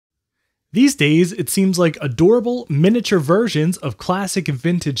These days, it seems like adorable miniature versions of classic and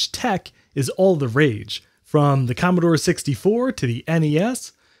vintage tech is all the rage. From the Commodore 64 to the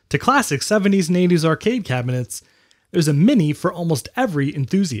NES to classic 70s and 80s arcade cabinets, there's a mini for almost every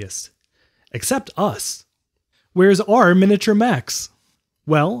enthusiast. Except us. Where's our miniature Macs?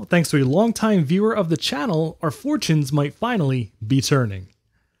 Well, thanks to a longtime viewer of the channel, our fortunes might finally be turning.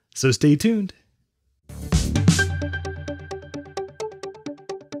 So stay tuned.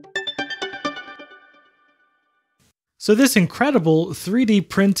 So this incredible 3D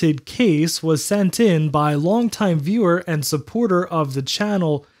printed case was sent in by longtime viewer and supporter of the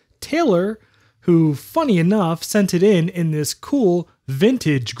channel, Taylor, who, funny enough, sent it in this cool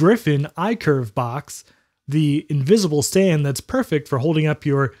vintage Griffin iCurve box, the invisible stand that's perfect for holding up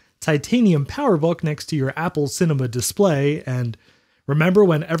your titanium PowerBook next to your Apple Cinema display. And remember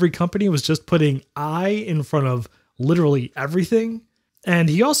when every company was just putting I in front of literally everything? And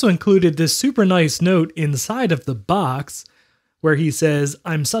he also included this super nice note inside of the box where he says,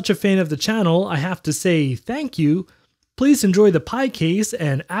 "I'm such a fan of the channel, I have to say thank you. Please enjoy the Pi case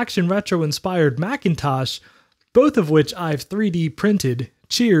and Action Retro inspired Macintosh, both of which I've 3D printed.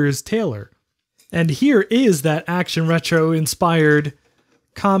 Cheers, Taylor." And here is that Action Retro inspired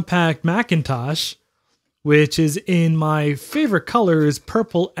compact Macintosh, which is in my favorite colors,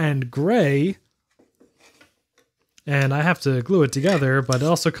 purple and gray. And I have to glue it together, but it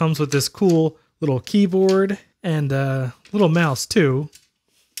also comes with this cool little keyboard and a little mouse too.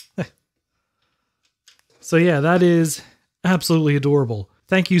 So yeah, that is absolutely adorable.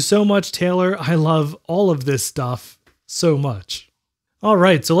 Thank you so much, Taylor. I love all of this stuff so much. All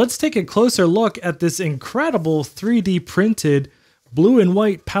right, so let's take a closer look at this incredible 3D printed blue and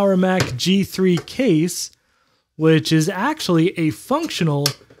white PowerMac G3 case, which is actually a functional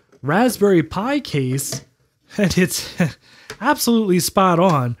Raspberry Pi case. And it's absolutely spot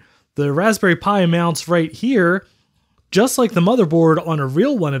on. The Raspberry Pi mounts right here, just like the motherboard on a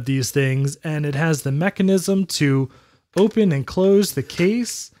real one of these things, and it has the mechanism to open and close the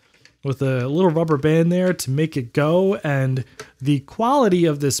case with a little rubber band there to make it go. And the quality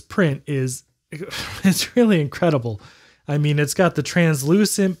of this print is it's really incredible. I mean, it's got the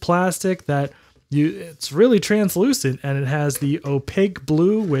translucent plastic that it's really translucent, and it has the opaque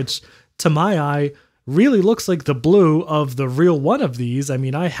blue, which to my eye really looks like the blue of the real one of these. I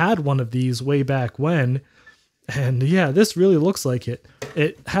mean, I had one of these way back when, and yeah, this really looks like it.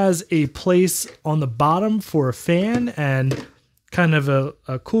 It has a place on the bottom for a fan and kind of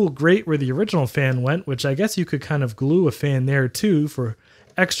a cool grate where the original fan went, which I guess you could kind of glue a fan there too for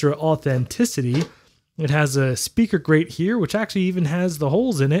extra authenticity. It has a speaker grate here, which actually even has the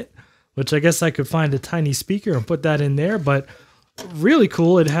holes in it, which I guess I could find a tiny speaker and put that in there, but really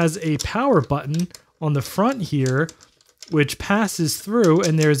cool. It has a power button on the front here, which passes through,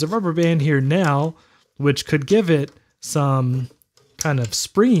 and there's a rubber band here now, which could give it some kind of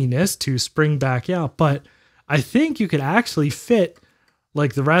springiness to spring back out. But I think you could actually fit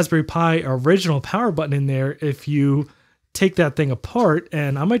like the Raspberry Pi original power button in there if you take that thing apart,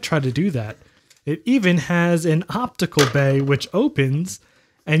 and I might try to do that. It even has an optical bay which opens,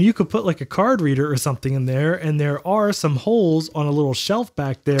 and you could put like a card reader or something in there, and there are some holes on a little shelf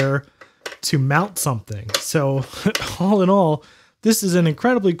back there to mount something. So all in all, this is an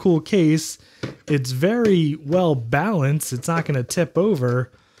incredibly cool case. It's very well balanced. It's not going to tip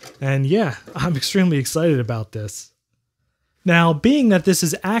over. And yeah, I'm extremely excited about this. Now, being that this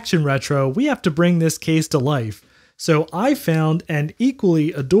is Action Retro, we have to bring this case to life. So I found an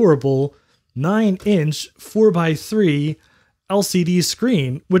equally adorable 9-inch 4x3 LCD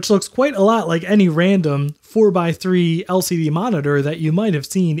screen, which looks quite a lot like any random 4x3 LCD monitor that you might have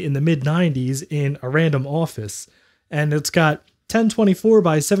seen in the mid-90s in a random office. And it's got 1024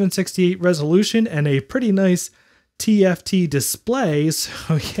 by 768 resolution and a pretty nice TFT display,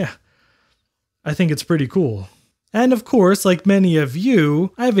 so yeah, I think it's pretty cool. And of course, like many of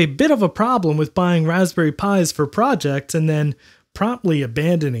you, I have a bit of a problem with buying Raspberry Pis for projects and then promptly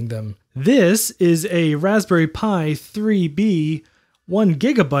abandoning them. This is a Raspberry Pi 3B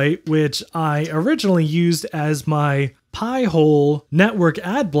 1GB, which I originally used as my Pi-hole network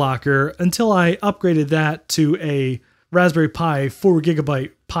ad blocker until I upgraded that to a Raspberry Pi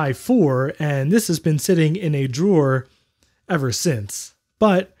 4GB Pi 4, and this has been sitting in a drawer ever since.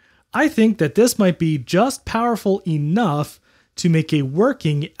 But I think that this might be just powerful enough to make a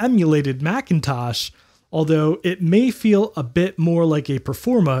working emulated Macintosh, although it may feel a bit more like a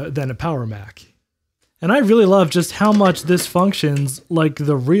Performa than a PowerMac. And I really love just how much this functions like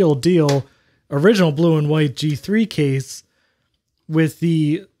the real deal original blue and white G3 case, with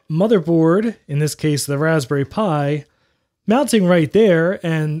the motherboard, in this case the Raspberry Pi, mounting right there,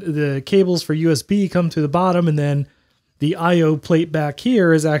 and the cables for USB come to the bottom, and then the I/O plate back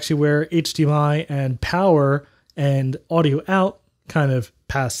here is actually where HDMI and power and audio out kind of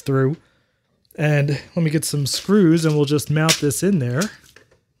pass through. And let me get some screws and we'll just mount this in there.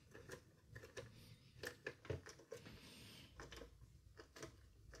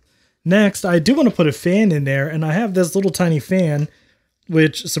 Next, I do want to put a fan in there, and I have this little tiny fan,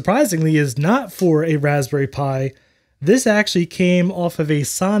 which surprisingly is not for a Raspberry Pi. This actually came off of a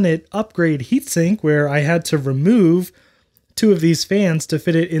Sonnet upgrade heatsink where I had to remove 2 of these fans to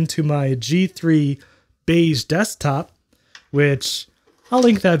fit it into my G3 beige desktop, which I'll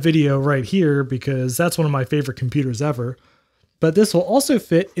link that video right here because that's one of my favorite computers ever. But this will also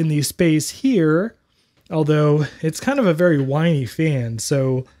fit in the space here, although it's kind of a very whiny fan,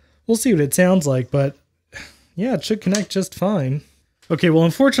 so we'll see what it sounds like, but yeah, it should connect just fine. Okay, well,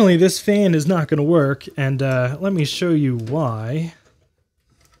 unfortunately, this fan is not going to work, and let me show you why.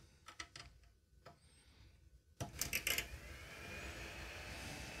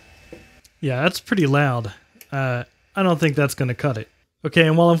 Yeah, that's pretty loud. I don't think that's going to cut it. Okay,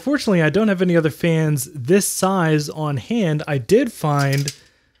 and while unfortunately I don't have any other fans this size on hand, I did find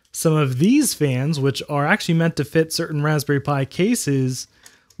some of these fans, which are actually meant to fit certain Raspberry Pi cases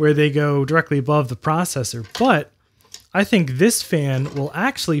where they go directly above the processor. But I think this fan will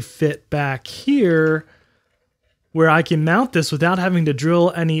actually fit back here where I can mount this without having to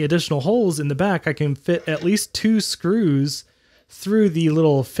drill any additional holes in the back. I can fit at least 2 screws through the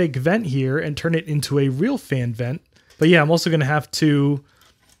little fake vent here and turn it into a real fan vent. But yeah, I'm also going to have to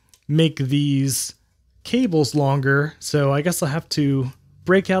make these cables longer, so I guess I'll have to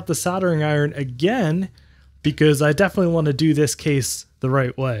break out the soldering iron again because I definitely want to do this case the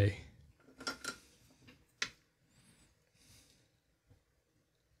right way.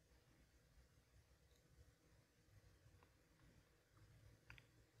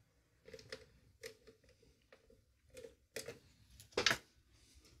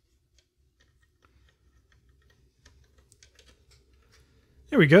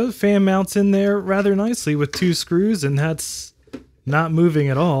 There we go, the fan mounts in there rather nicely with 2 screws, and that's not moving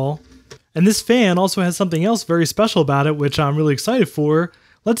at all. And this fan also has something else very special about it, which I'm really excited for.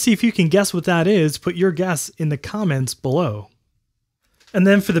 Let's see if you can guess what that is. Put your guess in the comments below. And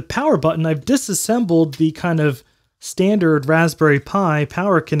then for the power button, I've disassembled the kind of standard Raspberry Pi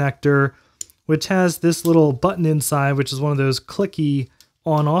power connector, which has this little button inside, which is one of those clicky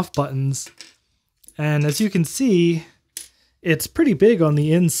on-off buttons. And as you can see, it's pretty big on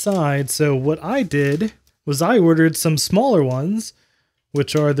the inside, so what I did was I ordered some smaller ones,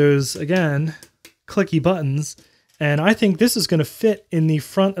 which are those, again, clicky buttons, and I think this is going to fit in the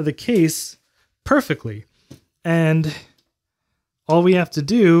front of the case perfectly. And all we have to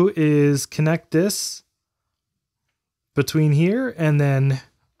do is connect this between here, and then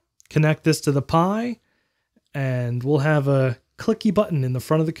connect this to the Pi, and we'll have a clicky button in the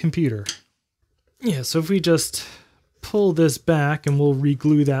front of the computer. Yeah, so if we just pull this back, and we'll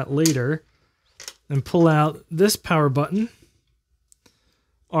re-glue that later, and pull out this power button,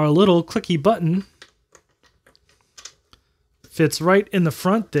 our little clicky button fits right in the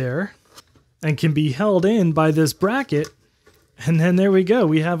front there and can be held in by this bracket, and then there we go.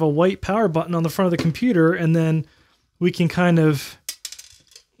 We have a white power button on the front of the computer, and then we can kind of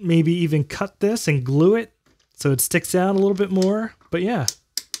maybe even cut this and glue it so it sticks out a little bit more. But yeah,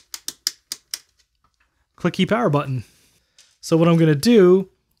 clicky power button. So what I'm going to do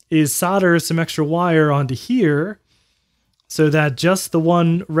is solder some extra wire onto here so that just the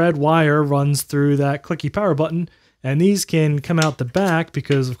one red wire runs through that clicky power button, and these can come out the back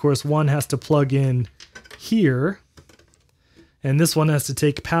because of course one has to plug in here and this one has to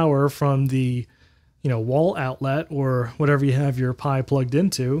take power from the wall outlet or whatever you have your Pi plugged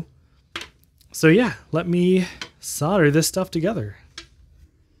into. So yeah, let me solder this stuff together.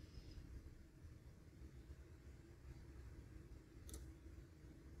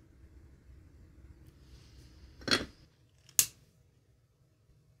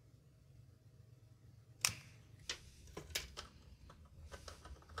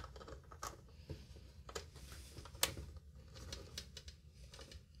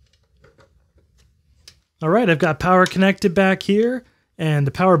 All right, I've got power connected back here and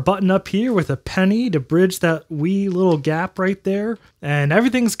the power button up here with a penny to bridge that wee little gap right there. And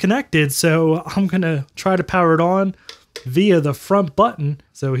everything's connected, so I'm gonna try to power it on via the front button.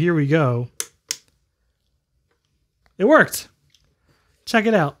 So here we go. It worked. Check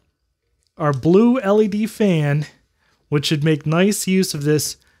it out. Our blue LED fan, which should make nice use of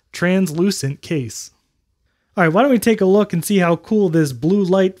this translucent case. All right, why don't we take a look and see how cool this blue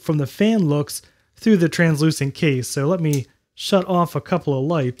light from the fan looks through the translucent case. So let me shut off a couple of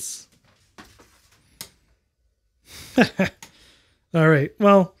lights. All right,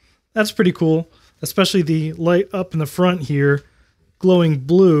 well, that's pretty cool, especially the light up in the front here glowing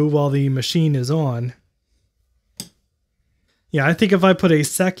blue while the machine is on. Yeah, I think if I put a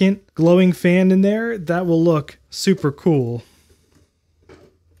second glowing fan in there, that will look super cool.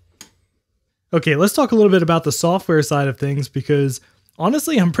 Okay, let's talk a little bit about the software side of things, because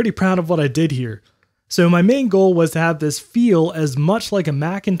honestly, I'm pretty proud of what I did here. So my main goal was to have this feel as much like a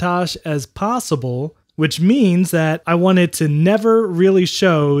Macintosh as possible, which means that I wanted to never really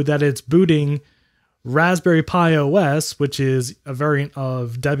show that it's booting Raspberry Pi OS, which is a variant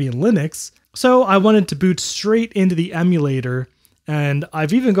of Debian Linux. So I wanted to boot straight into the emulator, and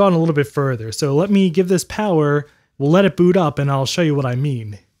I've even gone a little bit further. So let me give this power, we'll let it boot up, and I'll show you what I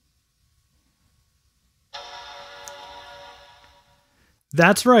mean.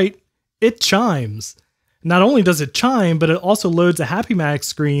 That's right, it chimes. Not only does it chime, but it also loads a Happy Mac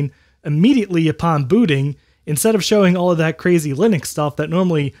screen immediately upon booting, instead of showing all of that crazy Linux stuff that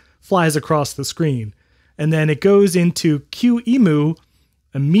normally flies across the screen. And then it goes into QEMU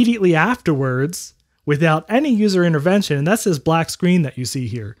immediately afterwards without any user intervention, and that's this black screen that you see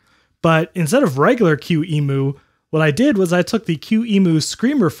here. But instead of regular QEMU, what I did was I took the QEMU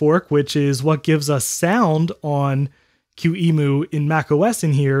Screamer fork, which is what gives us sound on QEMU in macOS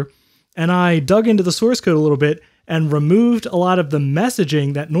in here, and I dug into the source code a little bit and removed a lot of the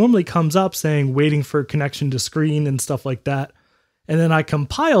messaging that normally comes up saying waiting for connection to screen and stuff like that. And then I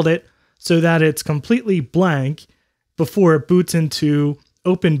compiled it so that it's completely blank before it boots into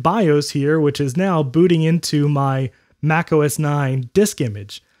Open BIOS here, which is now booting into my macOS 9 disk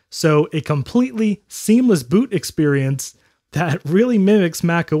image. So a completely seamless boot experience that really mimics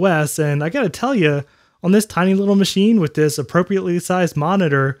macOS. And I gotta tell you, on this tiny little machine with this appropriately sized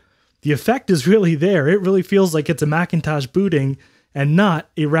monitor, the effect is really there. It really feels like it's a Macintosh booting and not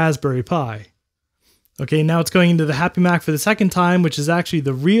a Raspberry Pi. Okay, now it's going into the Happy Mac for the second time, which is actually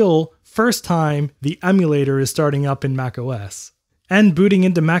the real first time the emulator is starting up in macOS and booting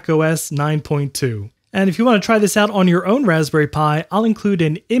into macOS 9.2. And if you want to try this out on your own Raspberry Pi, I'll include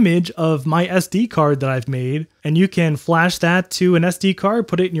an image of my SD card that I've made, and you can flash that to an SD card,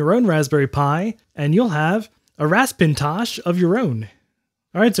 put it in your own Raspberry Pi, and you'll have a Raspintosh of your own.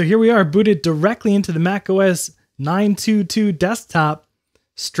 All right, so here we are booted directly into the macOS 9.2.2 desktop,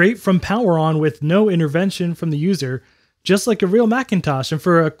 straight from power on with no intervention from the user, just like a real Macintosh. And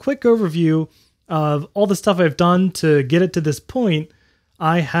for a quick overview of all the stuff I've done to get it to this point,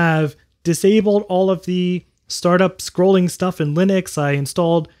 I have disabled all of the startup scrolling stuff in Linux. I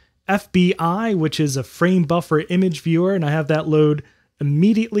installed FBI, which is a framebuffer image viewer, and I have that load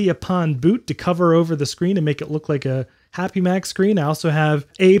immediately upon boot to cover over the screen and make it look like a Happy Mac screen. I also have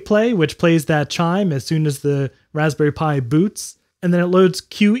aplay, which plays that chime as soon as the Raspberry Pi boots, and then it loads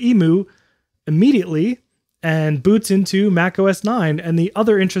QEMU immediately and boots into macOS 9. And the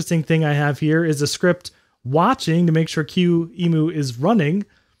other interesting thing I have here is a script watching to make sure QEMU is running,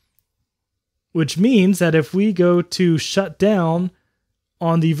 which means that if we go to shut down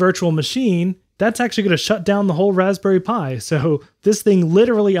on the virtual machine, that's actually going to shut down the whole Raspberry Pi. So this thing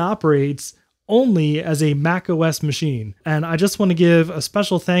literally operates only as a macOS machine. And I just want to give a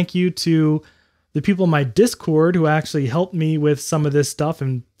special thank you to the people in my Discord who actually helped me with some of this stuff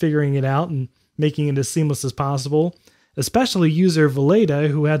and figuring it out and making it as seamless as possible, especially user Valeda,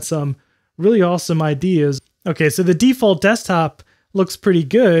 who had some really awesome ideas. Okay, so the default desktop looks pretty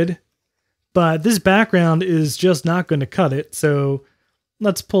good, but this background is just not going to cut it. So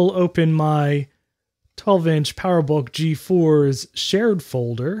let's pull open my 12-inch PowerBook G4's shared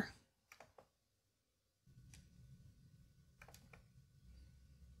folder.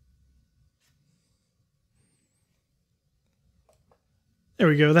 There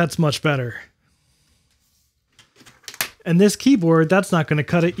we go, that's much better. And this keyboard, that's not going to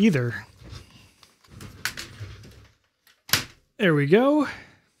cut it either. There we go.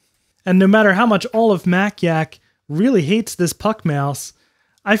 And no matter how much all of MacYak really hates this puck mouse,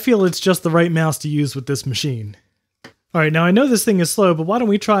 I feel it's just the right mouse to use with this machine. Alright, now I know this thing is slow, but why don't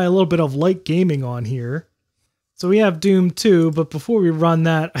we try a little bit of light gaming on here? So we have Doom 2, but before we run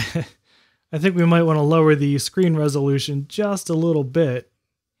that, I think we might want to lower the screen resolution just a little bit.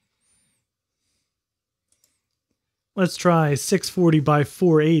 Let's try 640 by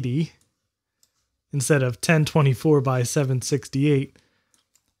 480 instead of 1024 by 768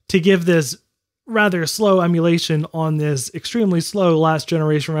 to give this rather slow emulation on this extremely slow last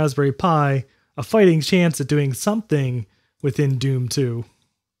generation Raspberry Pi a fighting chance at doing something within Doom 2.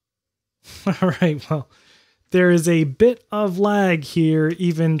 Alright, well, there is a bit of lag here,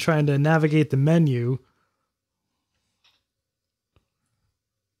 even trying to navigate the menu.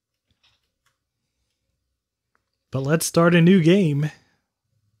 But let's start a new game.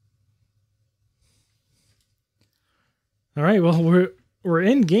 All right, well, we're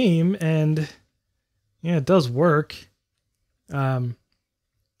in game, and yeah, it does work. I'm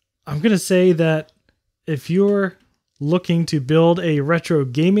gonna say that if you're looking to build a retro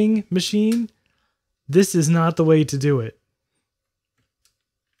gaming machine, this is not the way to do it.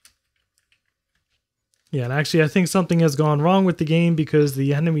 Yeah, and actually I think something has gone wrong with the game because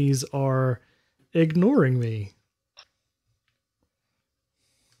the enemies are ignoring me.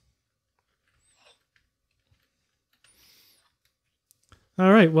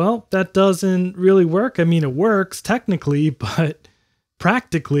 All right, well, that doesn't really work. I mean, it works technically, but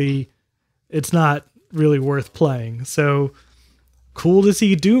practically it's not really worth playing. So cool to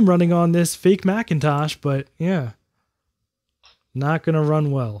see Doom running on this fake Macintosh, but yeah, not gonna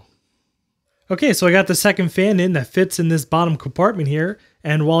run well. Okay, so I got the second fan in that fits in this bottom compartment here,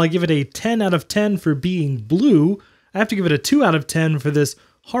 and while I give it a 10 out of 10 for being blue, I have to give it a 2 out of 10 for this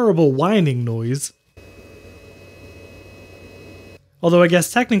horrible whining noise. Although I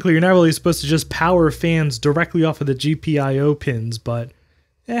guess technically you're not really supposed to just power fans directly off of the GPIO pins, but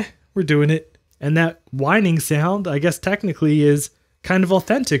we're doing it. And that whining sound, I guess technically is kind of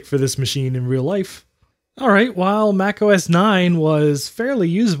authentic for this machine in real life. Alright, while macOS 9 was fairly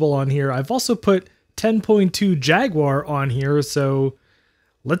usable on here, I've also put 10.2 Jaguar on here, so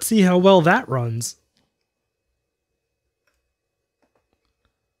let's see how well that runs.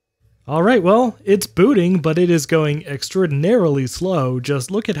 Alright, well, it's booting, but it is going extraordinarily slow.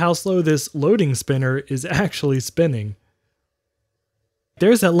 Just look at how slow this loading spinner is actually spinning.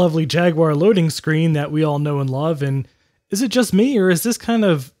 There's that lovely Jaguar loading screen that we all know and love, and is it just me, or is this kind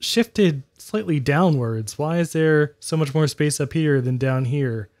of shifted slightly downwards? Why is there so much more space up here than down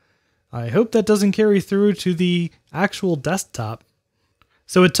here? I hope that doesn't carry through to the actual desktop.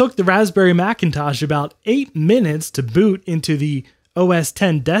 So it took the Raspberry Macintosh about 8 minutes to boot into the OS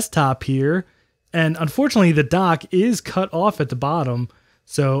X desktop here, and unfortunately the dock is cut off at the bottom,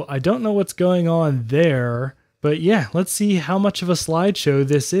 so I don't know what's going on there. But yeah, let's see how much of a slideshow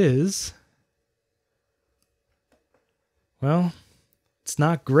this is. Well, it's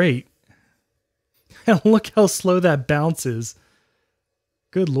not great. Look how slow that bounces.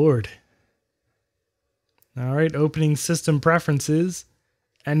 Good lord. Alright, opening system preferences.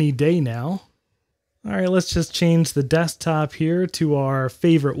 Any day now. Alright, let's just change the desktop here to our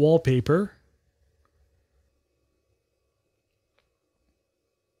favorite wallpaper.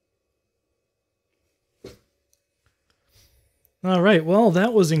 Alright, well,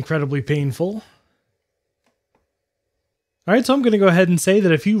 that was incredibly painful. Alright, so I'm going to go ahead and say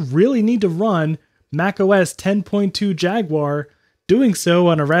that if you really need to run macOS 10.2 Jaguar, doing so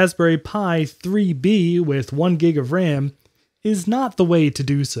on a Raspberry Pi 3B with 1 gig of RAM is not the way to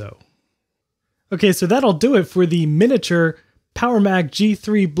do so. Okay, so that'll do it for the miniature PowerMac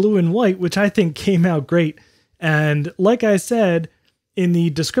G3 Blue and White, which I think came out great. And like I said, in the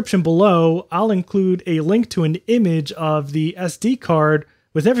description below, I'll include a link to an image of the SD card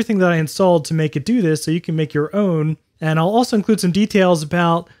with everything that I installed to make it do this, so you can make your own. And I'll also include some details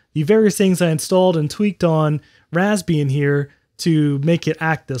about the various things I installed and tweaked on Raspbian here to make it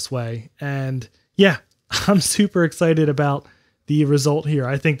act this way. And yeah, I'm super excited about the result here.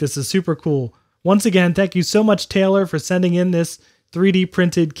 I think this is super cool. Once again, thank you so much, Taylor, for sending in this 3D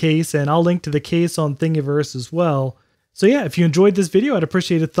printed case, and I'll link to the case on Thingiverse as well. So yeah, if you enjoyed this video, I'd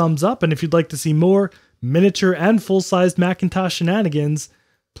appreciate a thumbs up, and if you'd like to see more miniature and full-sized Macintosh shenanigans,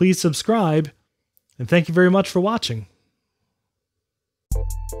 please subscribe, and thank you very much for watching.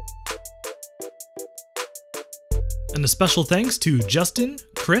 And a special thanks to Justin,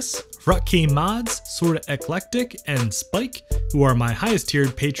 Chris, Rutk Mods, Sorta Eclectic, and Spike, who are my highest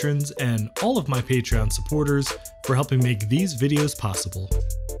tiered patrons, and all of my Patreon supporters for helping make these videos possible.